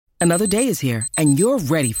Another day is here, and you're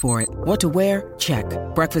ready for it. What to wear? Check.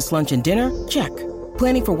 Breakfast, lunch, and dinner? Check.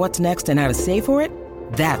 Planning for what's next and how to save for it?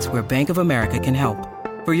 That's where Bank of America can help.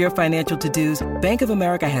 For your financial to-dos, Bank of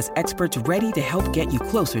America has experts ready to help get you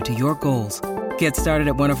closer to your goals. Get started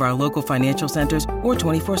at one of our local financial centers or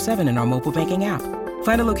 24/7 in our mobile banking app.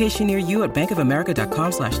 Find a location near you at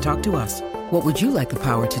bankofamerica.com/talktous. What would you like the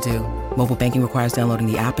power to do? Mobile banking requires downloading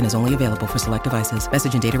the app and is only available for select devices.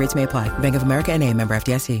 Message and data rates may apply. Bank of America N.A., member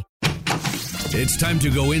FDIC. It's time to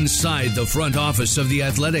go inside the front office of the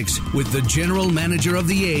Athletics with the general manager of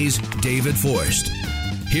the A's, David Forst.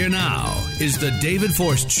 Here now is the David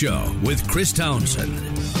Forst Show with Chris Townsend.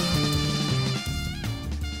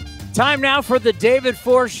 Time now for the David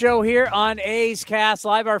Forst Show here on A's Cast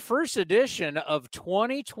Live, our first edition of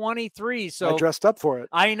 2023. So I dressed up for it.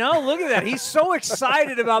 I know. Look at that. He's so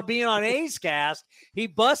excited about being on A's Cast. He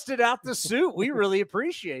busted out the suit. We really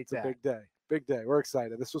appreciate that. Big day. Big day. We're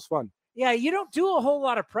excited. This was fun. Yeah, you don't do a whole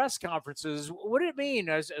lot of press conferences. What did it mean,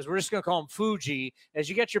 as we're just going to call him Fuji, as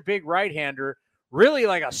you get your big right-hander, really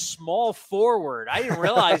like a small forward? I didn't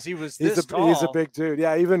realize he was this tall. He's a big dude.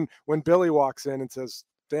 Yeah, even when Billy walks in and says,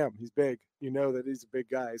 damn, he's big, you know that he's a big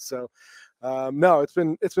guy. So, no, it's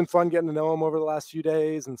been fun getting to know him over the last few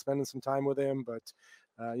days and spending some time with him. But,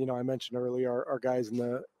 I mentioned earlier, our guys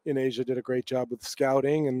in Asia did a great job with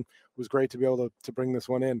scouting, and it was great to be able to bring this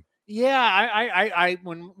one in. Yeah, I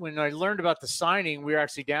when I learned about the signing, we were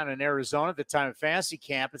actually down in Arizona at the time at Fantasy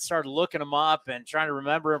Camp and started looking him up and trying to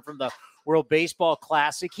remember him from the World Baseball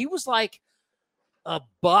Classic. He was like a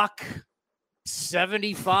 $175,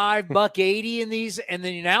 $180 in these, and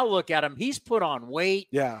then you now look at him, he's put on weight.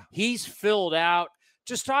 Yeah. He's filled out.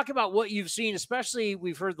 Just talk about what you've seen, especially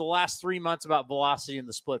we've heard the last 3 months about velocity in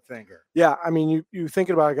the split finger. Yeah, I mean, you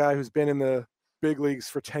thinking about a guy who's been in the big leagues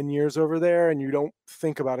for 10 years over there, and you don't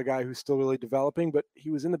think about a guy who's still really developing, but he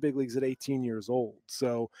was in the big leagues at 18 years old.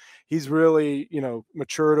 So he's really,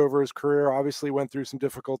 matured over his career. Obviously went through some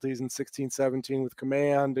difficulties in 16, 17 with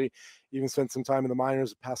command. He even spent some time in the minors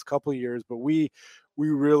the past couple of years, but we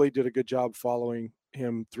really did a good job following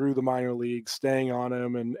him through the minor leagues, staying on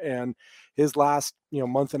him, and his last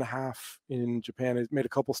month and a half in Japan, he made a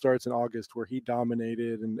couple starts in August where he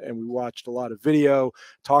dominated, and we watched a lot of video,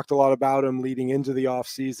 talked a lot about him leading into the off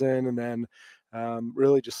season, and then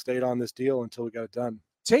really just stayed on this deal until we got it done.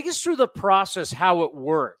 Take us through the process, how it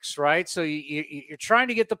works, right? So you're trying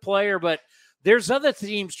to get the player, but there's other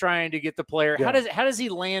teams trying to get the player. Yeah. How does he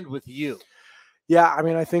land with you? Yeah, I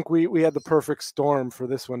mean, I think we had the perfect storm for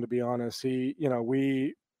this one, to be honest.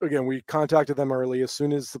 We contacted them early as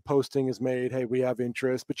soon as the posting is made. Hey, we have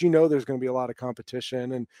interest, but there's going to be a lot of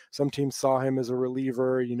competition, and some teams saw him as a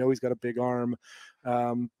reliever. He's got a big arm,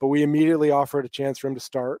 but we immediately offered a chance for him to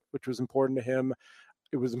start, which was important to him.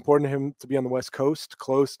 It was important to him to be on the West Coast,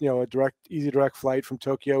 close, a easy direct flight from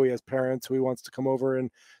Tokyo. He has parents who he wants to come over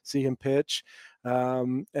and see him pitch.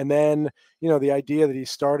 And then, the idea that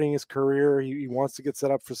he's starting his career, he wants to get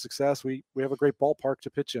set up for success. We have a great ballpark to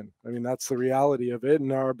pitch in. I mean, that's the reality of it.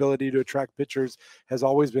 And our ability to attract pitchers has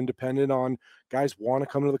always been dependent on guys want to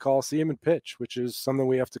come to the Coliseum and pitch, which is something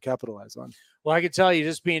we have to capitalize on. Well, I can tell you,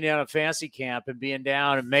 just being down at Fantasy Camp and being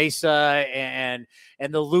down in Mesa and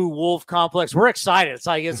the Lou Wolf complex, we're excited.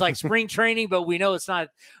 It's like spring training, but we know it's not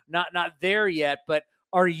there yet. But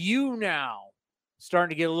are you now starting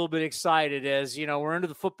to get a little bit excited as, we're into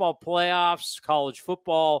the football playoffs, college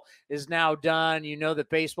football is now done. That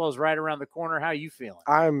baseball is right around the corner. How are you feeling?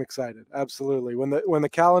 I'm excited. Absolutely. When the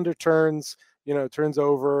calendar turns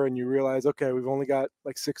over and you realize, okay, we've only got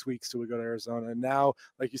like 6 weeks till we go to Arizona. And now,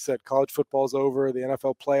 like you said, college football's over, the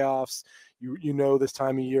NFL playoffs, this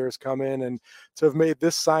time of year is coming. And to have made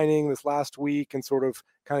this signing this last week and sort of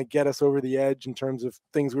kind of get us over the edge in terms of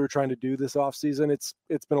things we were trying to do this offseason, it's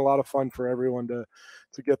been a lot of fun for everyone to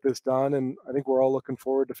get this done. And I think we're all looking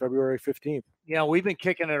forward to February 15th. Yeah, we've been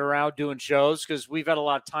kicking it around doing shows because we've had a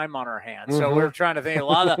lot of time on our hands. So we're trying to think a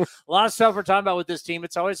lot of stuff we're talking about with this team.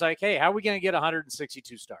 It's always like, hey, how are we going to get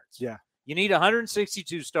 162 starts? Yeah. You need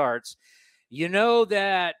 162 starts.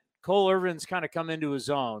 That Cole Irvin's kind of come into his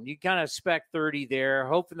own. You kind of expect 30 there,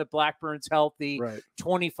 hoping that Blackburn's healthy, right.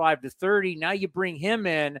 25 to 30. Now you bring him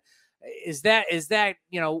in. Is that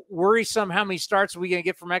worrisome? How many starts are we going to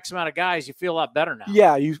get from X amount of guys? You feel a lot better now.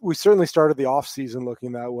 Yeah, we certainly started the offseason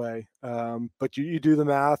looking that way. But you do the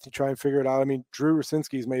math, you try and figure it out. I mean, Drew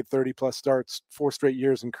Rosinski's made 30-plus starts 4 straight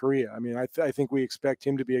years in Korea. I mean, I think we expect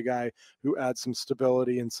him to be a guy who adds some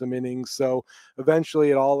stability and some innings. So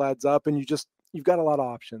eventually it all adds up, and you just you've got a lot of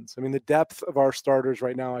options. I mean, the depth of our starters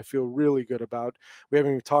right now, I feel really good about. We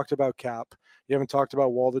haven't even talked about Cap. You haven't talked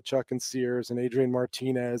about Waldachuk and Sears and Adrian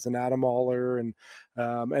Martinez and Adam Muller, and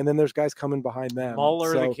then there's guys coming behind them.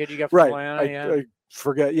 Muller, so, the kid you got from right, Atlanta. I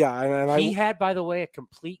forget. Yeah, and he had, by the way, a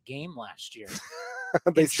complete game last year.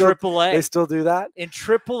 They in still, AAA. They still do that? In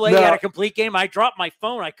AAA, he had a complete game. I dropped my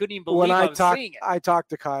phone. I couldn't even believe I was seeing it. I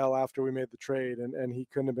talked to Kyle after we made the trade, and he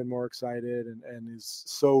couldn't have been more excited and is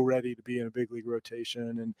so ready to be in a big league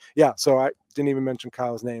rotation. And yeah, so I didn't even mention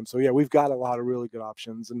Kyle's name. So yeah, we've got a lot of really good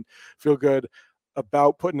options and feel good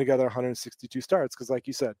about putting together 162 starts. Cause like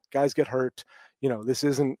you said, guys get hurt. You know, this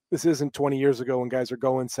isn't 20 years ago when guys are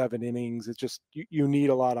going 7 innings. It's just, you need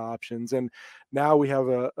a lot of options. And now we have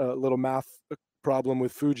a little math problem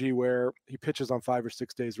with Fuji where he pitches on 5 or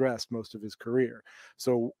 6 days rest most of his career.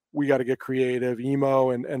 So we got to get creative. Emo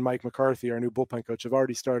and Mike McCarthy, our new bullpen coach, have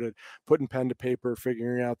already started putting pen to paper,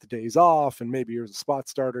 figuring out the days off, and maybe there's a spot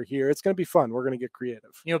starter here. It's going to be fun. We're going to get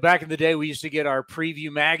creative. You know, back in the day, we used to get our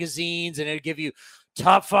preview magazines and it'd give you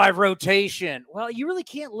top 5 rotation. Well, you really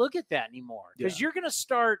can't look at that anymore because you're going to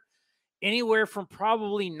start anywhere from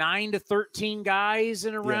probably 9 to 13 guys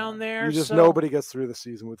and around there. You just nobody gets through the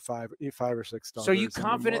season with 5 or 6 starters. So you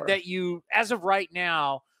confident that you, as of right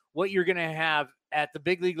now, what you're going to have at the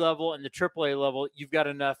big league level and the AAA level, you've got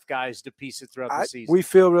enough guys to piece it throughout the season? We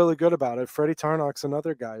feel really good about it. Freddie Tarnock's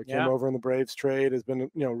another guy who came over in the Braves trade, has been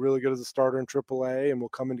really good as a starter in AAA, and will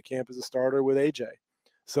come into camp as a starter with AJ.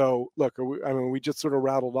 So look, we just sort of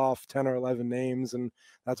rattled off 10 or 11 names, and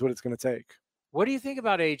that's what it's going to take. What do you think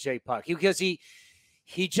about AJ Puk? Because he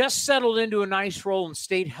just settled into a nice role and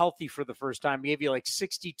stayed healthy for the first time. He gave you like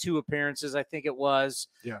 62 appearances, I think it was.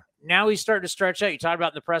 Yeah. Now he's starting to stretch out. You talked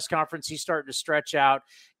about in the press conference, he's starting to stretch out.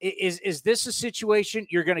 Is this a situation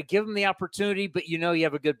you're going to give him the opportunity, but you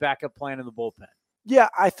have a good backup plan in the bullpen? Yeah,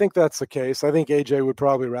 I think that's the case. I think AJ would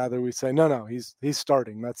probably rather we say, no, he's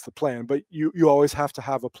starting. That's the plan. But you always have to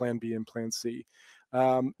have a plan B and plan C.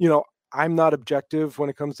 I'm not objective when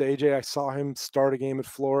it comes to AJ. I saw him start a game at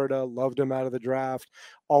Florida, loved him out of the draft.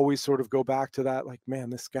 Always sort of go back to that, like, man,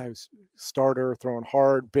 this guy was starter, throwing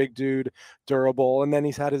hard, big dude, durable, and then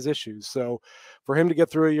he's had his issues. So for him to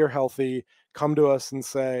get through a year healthy, come to us and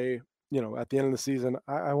say, at the end of the season,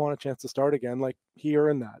 I want a chance to start again, like he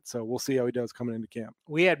earned that. So we'll see how he does coming into camp.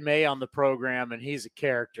 We had May on the program, and he's a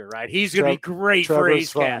character, right? He's going to be great for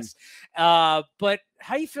A's Cast. But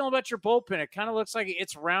how you feeling about your bullpen? It kind of looks like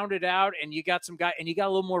it's rounded out, and you got some guy, and you got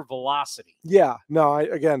a little more velocity. Yeah, no,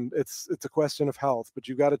 it's a question of health, but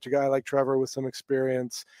you got a guy like Trevor with some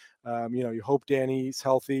experience. You hope Danny's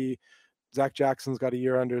healthy. Zach Jackson's got a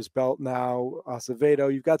year under his belt now.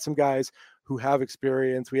 Acevedo, you've got some guys who have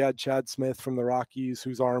experience. We had Chad Smith from the Rockies,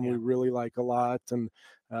 whose arm we really like a lot. And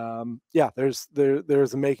there's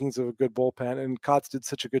the makings of a good bullpen. And Kotz did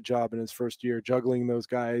such a good job in his first year juggling those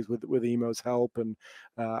guys with Emo's help. And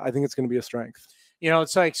I think it's going to be a strength.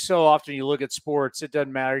 It's like so often you look at sports, it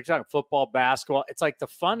doesn't matter. You're talking football, basketball. It's like the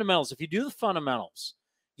fundamentals. If you do the fundamentals,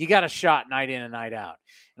 you got a shot night in and night out.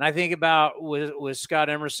 And I think about with Scott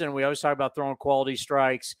Emerson, we always talk about throwing quality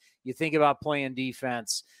strikes. You think about playing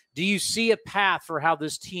defense. Do you see a path for how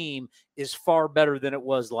this team is far better than it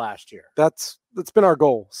was last year? That's been our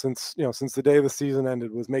goal since the day the season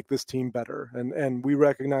ended, was make this team better. And we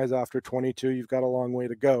recognize after 22, you've got a long way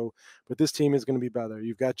to go, but this team is going to be better.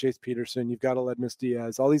 You've got Jace Peterson, you've got Aledmus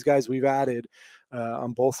Diaz, all these guys we've added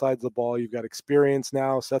on both sides of the ball. You've got experience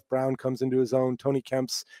now. Seth Brown comes into his own. Tony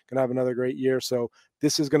Kemp's going to have another great year. So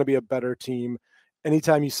this is going to be a better team.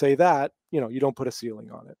 Anytime you say that, you don't put a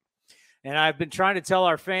ceiling on it. And I've been trying to tell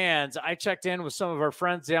our fans, I checked in with some of our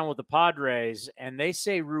friends down with the Padres, and they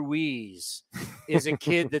say Ruiz is a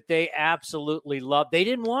kid that they absolutely love. They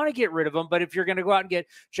didn't want to get rid of him, but if you're going to go out and get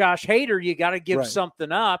Josh Hader, you got to give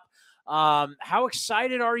something up. How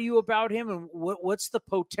excited are you about him, and what's the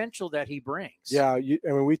potential that he brings? Yeah,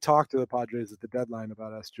 we talked to the Padres at the deadline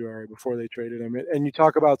about Estuary before they traded him, and you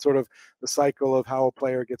talk about sort of the cycle of how a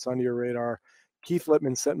player gets onto your radar. Keith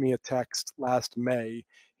Lippman sent me a text last May.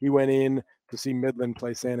 He went in to see Midland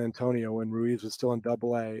play San Antonio when Ruiz was still in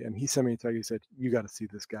Double-A, and he sent me a text. He said, "You got to see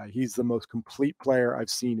this guy. He's the most complete player I've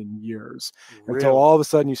seen in years." Really? Until all of a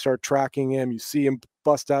sudden you start tracking him, you see him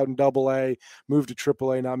bust out in Double-A, move to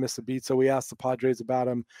Triple-A, not miss a beat. So we asked the Padres about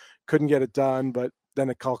him, couldn't get it done, but then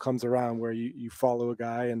a call comes around where you follow a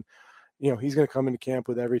guy, and he's going to come into camp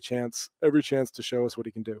with every chance to show us what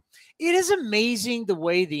he can do. It is amazing the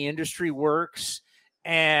way the industry works,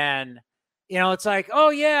 and it's like, oh,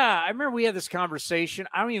 yeah, I remember we had this conversation.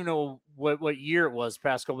 I don't even know what year it was,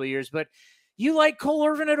 past couple of years, but you like Cole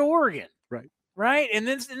Irvin at Oregon. Right. Right. And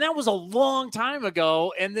that was a long time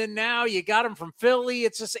ago. And then now you got him from Philly.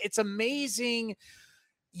 It's amazing.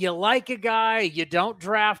 You like a guy, you don't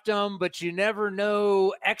draft him, but you never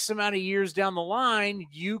know X amount of years down the line,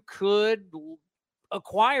 you could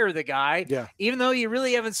acquire the guy, even though you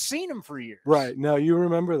really haven't seen him for years. Right. No, you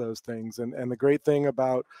remember those things. And the great thing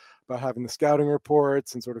about having the scouting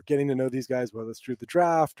reports and sort of getting to know these guys, whether it's through the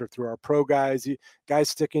draft or through our pro guys, guys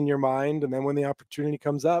stick in your mind. And then when the opportunity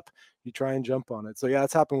comes up, you try and jump on it. So yeah,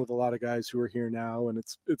 it's happened with a lot of guys who are here now, and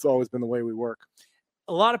it's always been the way we work.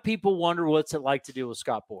 A lot of people wonder what's it like to deal with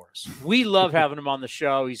Scott Boras. We love having him on the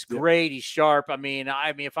show. He's great. He's sharp. I mean,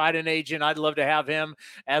 if I had an agent, I'd love to have him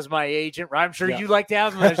as my agent. I'm sure you'd like to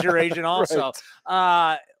have him as your agent also.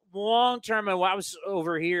 Right. Long term, I was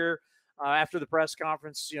over here after the press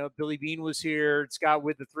conference. Billy Beane was here. Scott,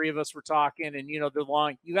 with the three of us were talking, and you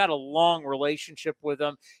had a long relationship with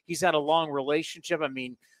him. He's had a long relationship. I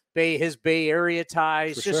mean, his Bay Area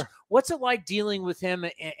ties. What's it like dealing with him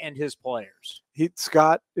and his players?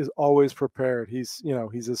 Scott is always prepared. He's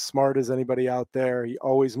as smart as anybody out there. He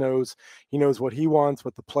always knows. He knows what he wants,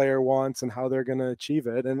 what the player wants, and how they're going to achieve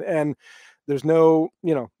it. And there's no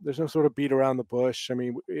sort of beat around the bush. I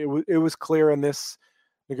mean, it was clear in this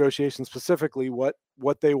negotiation specifically what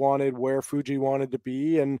they wanted, where Fuji wanted to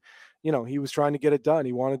be, and he was trying to get it done.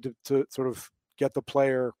 He wanted to sort of get the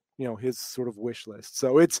player, his sort of wish list.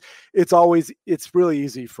 So it's really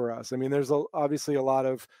easy for us. I mean, there's obviously a lot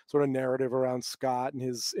of sort of narrative around Scott and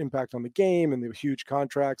his impact on the game and the huge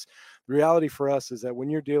contracts. The reality for us is that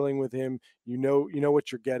when you're dealing with him, you know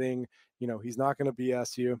what you're getting. He's not going to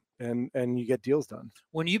BS you, and you get deals done.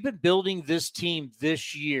 When you've been building this team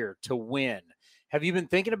this year to win, have you been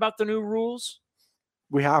thinking about the new rules?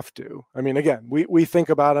 We have to. I mean, again, we think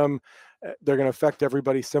about them. They're going to affect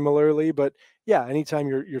everybody similarly, but yeah, anytime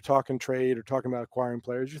you're talking trade or talking about acquiring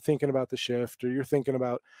players, you're thinking about the shift or you're thinking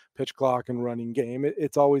about pitch clock and running game.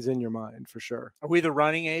 It's always in your mind for sure. Are we the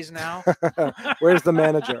running A's now? Where's the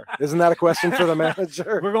manager? Isn't that a question for the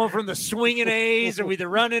manager? We're going from the swinging A's. Are we the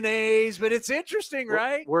running A's? But it's interesting,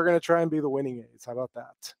 right? We're going to try and be the winning A's. How about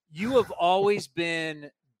that? You have always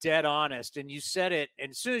been dead honest, and you said it,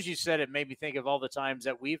 and as soon as you said it, made me think of all the times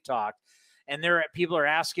that we've talked, and people are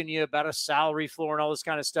asking you about a salary floor and all this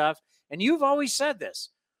kind of stuff, and you've always said this: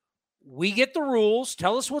 we get the rules,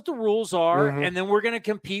 tell us what the rules are, and then we're going to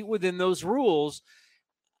compete within those rules.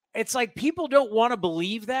 It's like people don't want to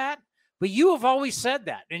believe that, but you have always said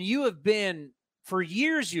that, and you have been, for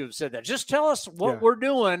years you have said that. Just tell us what we're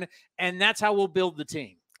doing, and that's how we'll build the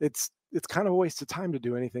team. It's kind of a waste of time to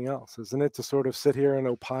do anything else, isn't it? To sort of sit here and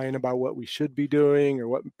opine about what we should be doing or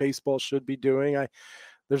what baseball should be doing.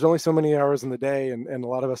 There's only so many hours in the day, and a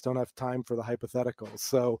lot of us don't have time for the hypotheticals.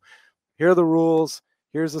 So here are the rules.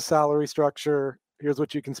 Here's the salary structure. Here's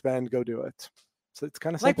what you can spend. Go do it. So it's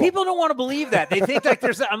kind of simple. Like, people don't want to believe that. They think like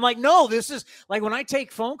I'm like, no, this is like when I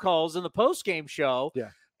take phone calls in the post-game show,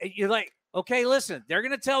 you're like, okay, listen, they're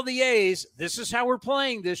going to tell the A's, this is how we're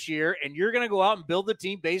playing this year, and you're going to go out and build the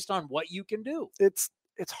team based on what you can do. It's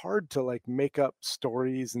hard to like make up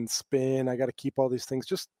stories and spin. I got to keep all these things.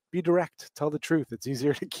 Just be direct. Tell the truth. It's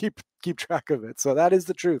easier to keep track of it. So that is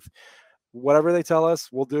the truth. Whatever they tell us,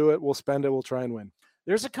 we'll do it. We'll spend it. We'll try and win.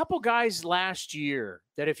 There's a couple guys last year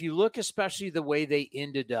that if you look, especially the way they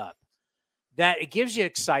ended up, that it gives you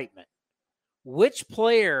excitement. Which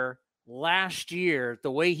player last year,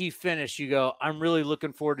 the way he finished, you go, I'm really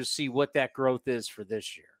looking forward to see what that growth is for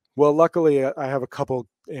this year? Well, luckily I have a couple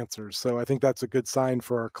answers. So I think that's a good sign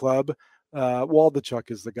for our club.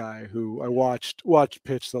 Waldichuk is the guy who I watched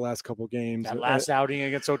pitch the last couple games. That last outing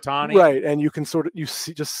against Ohtani. Right. And you can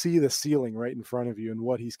see the ceiling right in front of you and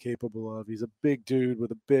what he's capable of. He's a big dude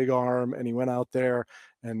with a big arm, and he went out there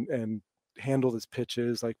and handled his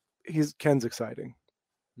pitches. Like, Ken's exciting.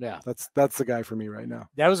 Yeah. That's the guy for me right now.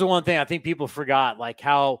 That was the one thing I think people forgot, like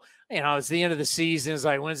how, it's the end of the season. It's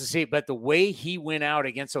like, when's the season? But the way he went out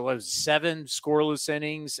against, it was 7 scoreless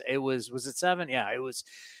innings. Was it 7? Yeah,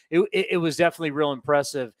 it was definitely real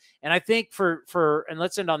impressive. And I think and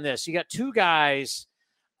let's end on this. You got 2 guys.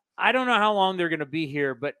 I don't know how long they're going to be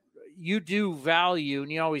here, but you do value,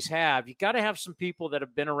 and you always have, you got to have some people that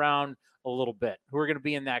have been around a little bit who are going to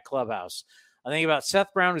be in that clubhouse. I think about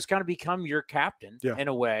Seth Brown, who's kind of become your captain in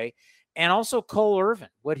a way, and also Cole Irvin,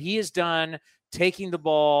 what he has done, taking the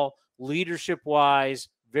ball, leadership-wise,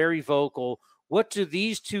 very vocal. What do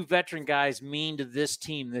these 2 veteran guys mean to this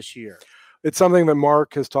team this year? It's something that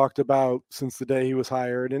Mark has talked about since the day he was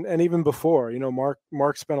hired, and even before.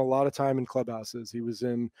 Mark spent a lot of time in clubhouses. He was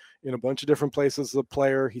in a bunch of different places as a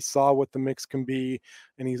player. He saw what the mix can be,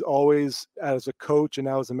 and he's always, as a coach and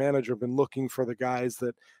now as a manager, been looking for the guys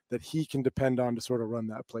that he can depend on to sort of run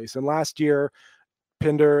that place. And last year,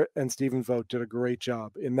 Pinder and Stephen Vogt did a great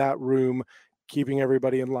job in that room, keeping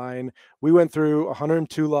everybody in line. We went through a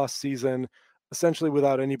 102-loss season, essentially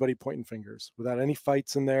without anybody pointing fingers, without any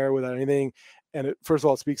fights in there, without anything. And first of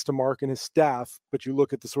all, it speaks to Mark and his staff, but you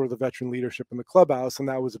look at the sort of the veteran leadership in the clubhouse, and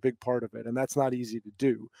that was a big part of it. And that's not easy to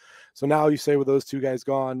do. So now you say, with those two guys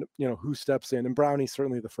gone, who steps in? And Brownie's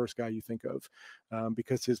certainly the first guy you think of,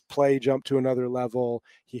 because his play jumped to another level.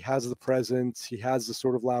 He has the presence. He has the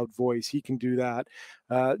sort of loud voice. He can do that.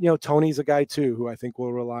 Tony's a guy too, who I think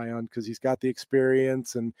we'll rely on because he's got the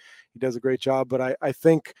experience and he does a great job. But I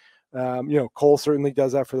think, Cole certainly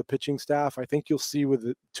does that for the pitching staff. I think you'll see with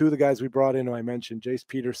the two of the guys we brought in, who I mentioned, Jace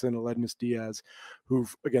Peterson and Ledmus Diaz,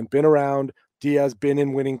 who've, again, been around. Diaz been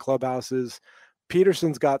in winning clubhouses.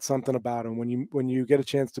 Peterson's got something about him. When you get a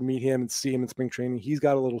chance to meet him and see him in spring training, he's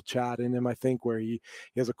got a little chat in him, I think, where he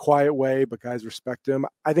has a quiet way, but guys respect him.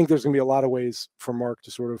 I think there's going to be a lot of ways for Mark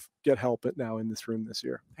to sort of get help now in this room this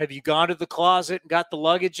year. Have you gone to the closet and got the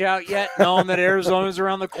luggage out yet, knowing that Arizona's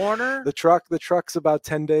around the corner? The truck's about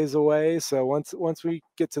 10 days away. So once we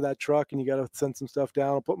get to that truck and you got to send some stuff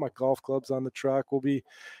down, I'll put my golf clubs on the truck.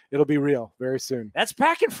 It'll be real very soon. That's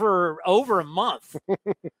packing for over a month.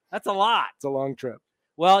 That's a lot. It's a long trip.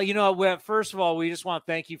 Well, first of all, we just want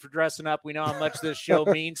to thank you for dressing up. We know how much this show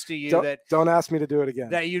means to you. Don't ask me to do it again.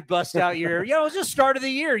 That you'd bust out it was the start of the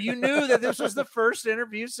year. You knew that this was the first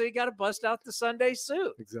interview, so you got to bust out the Sunday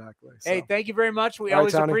suit. Exactly. Hey, thank you very much. We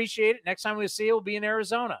always appreciate it. Next time we see you, we'll be in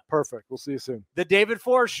Arizona. Perfect. We'll see you soon. The David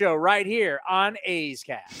Forst Show right here on A's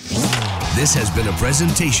Cast. This has been a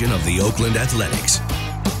presentation of the Oakland Athletics.